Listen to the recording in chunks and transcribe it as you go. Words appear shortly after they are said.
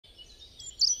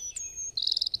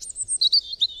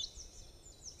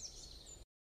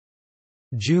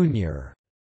junior,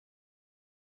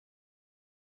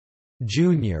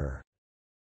 junior,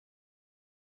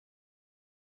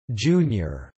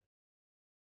 junior.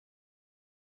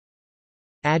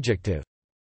 Adjective.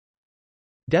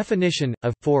 Definition,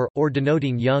 of, for, or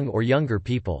denoting young or younger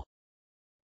people.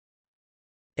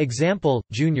 Example,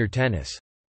 junior tennis.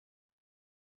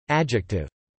 Adjective.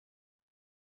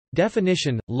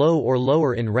 Definition, low or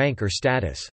lower in rank or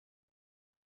status.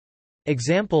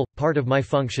 Example, part of my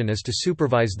function is to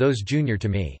supervise those junior to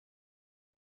me.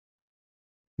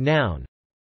 Noun.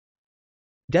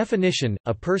 Definition,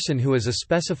 a person who is a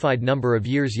specified number of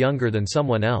years younger than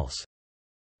someone else.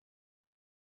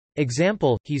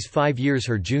 Example, he's 5 years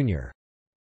her junior.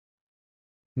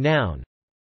 Noun.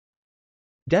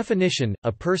 Definition,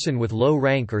 a person with low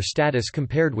rank or status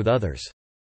compared with others.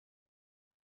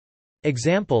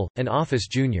 Example, an office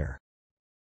junior.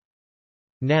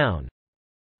 Noun.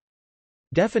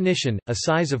 Definition, a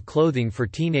size of clothing for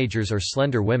teenagers or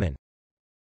slender women.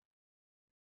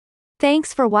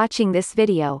 Thanks for watching this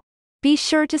video. Be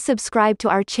sure to subscribe to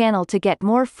our channel to get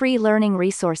more free learning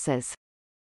resources.